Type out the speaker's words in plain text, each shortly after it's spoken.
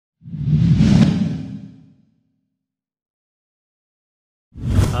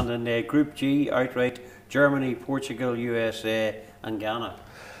And in Group G, outright, Germany, Portugal, USA and Ghana.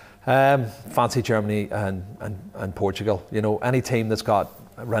 Fancy Germany and Portugal. You know, any team that's got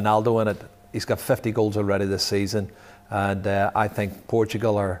Ronaldo in it, he's got 50 goals already this season. And I think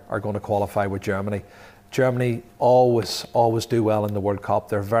Portugal are going to qualify with Germany. Germany always do well in the World Cup.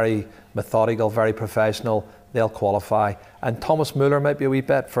 They're very methodical, very professional. They'll qualify. And Thomas Müller might be a wee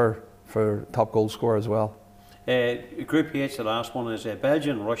bet for top goal scorer as well. Group H, the last one, is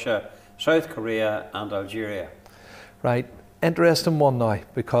Belgium, Russia, South Korea and Algeria. Right, interesting one now,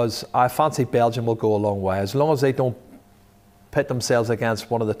 because I fancy Belgium will go a long way. As long as they don't pit themselves against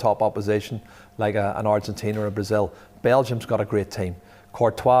one of the top opposition, like an Argentina or a Brazil. Belgium's got a great team.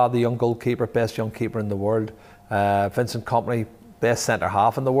 Courtois, the young goalkeeper, best young keeper in the world. Vincent Kompany, best centre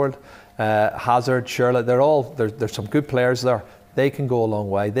half in the world. Hazard, Schürrle, there's some good players there. They can go a long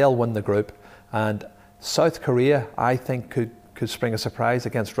way. They'll win the group. And South Korea, I think, could spring a surprise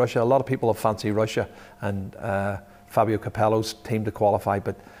against Russia. A lot of people have fancied Russia and Fabio Capello's team to qualify,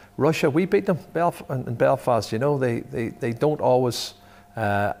 but Russia, we beat them in Belfast. You know, they don't always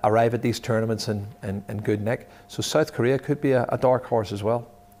arrive at these tournaments in good nick. So South Korea could be a dark horse as well.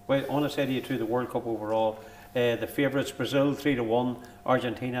 Well, I want to say to you too, the World Cup overall, the favourites: Brazil 3-1,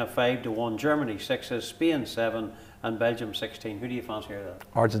 Argentina 5-1, Germany 6, Spain 7, and Belgium 16. Who do you fancy out of that?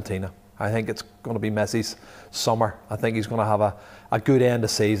 Argentina. I think it's going to be Messi's summer. I think he's going to have a good end of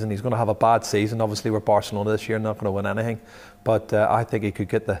season. He's going to have a bad season. Obviously, we're Barcelona this year, not going to win anything. But I think he could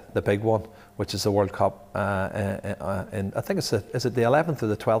get the big one, which is the World Cup. I think is it the 11th or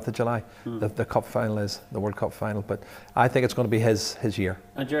the 12th of July? The cup final is the World Cup final. But I think it's going to be his year.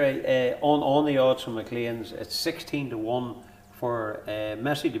 And Gerry, on the odds from McLean's, it's 16-1 for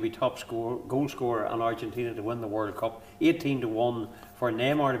Messi to be top goal scorer and Argentina to win the World Cup. 18-1 for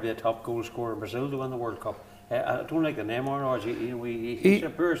Neymar to be a top goal scorer and Brazil to win the World Cup. I don't like the Neymar odds. He's had a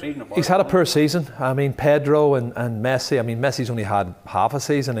poor season. He's had a poor season. I mean, Pedro and Messi. I mean, Messi's only had half a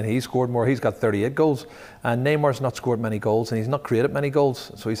season and he's scored more. He's got 38 goals. And Neymar's not scored many goals and he's not created many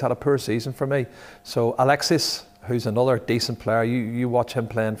goals. So he's had a poor season for me. So Alexis, who's another decent player, you watch him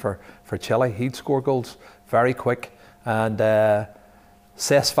playing for Chile. He'd score goals very quick. And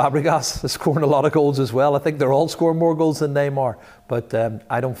Cesc Fabregas is scoring a lot of goals as well. I think they're all scoring more goals than Neymar. But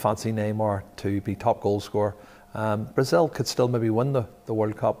I don't fancy Neymar to be top goal scorer. Brazil could still maybe win the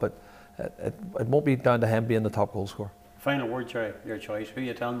World Cup, but it won't be down to him being the top goal scorer. Final word, Gerry, your choice. Who are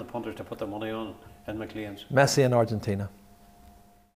you telling the punters to put the money on in McLean's? Messi and Argentina.